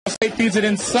State feeds it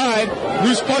inside.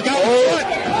 Loose puck out in front.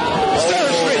 Sarah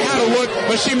Schmidt had a look,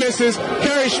 but she misses.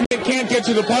 Carrie Schmidt can't get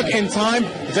to the puck in time.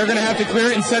 They're going to have to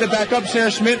clear it and set it back up. Sarah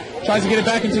Schmidt tries to get it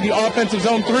back into the offensive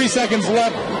zone. 3 seconds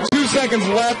left. 2 seconds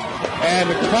left.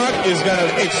 And the clock is going to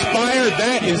expire.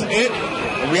 That is it.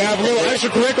 We have a little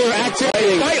extracurricular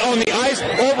activity fight on the ice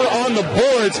over on the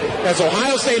boards as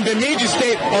Ohio State and Bemidji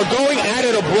State are going at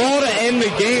it, a brawl to end the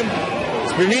game.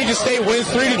 Bemidji State wins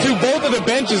 3-2. Both of the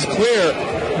benches clear.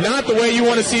 Not the way you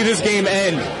want to see this game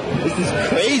end. This is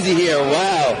crazy here.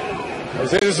 Wow.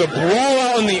 As it is a brawl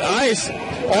out on the ice.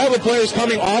 All the players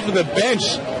coming off of the bench.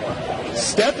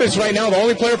 Steph is right now the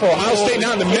only player for Ohio State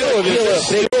now in the middle of it. They're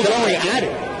still going at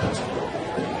it.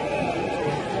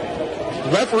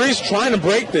 The referee's trying to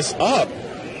break this up.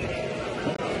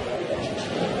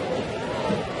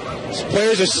 These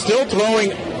players are still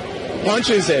throwing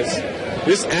punches as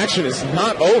this action is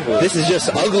not over. This is just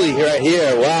ugly right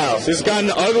here. Wow. This has gotten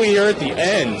ugly here at the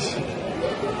end.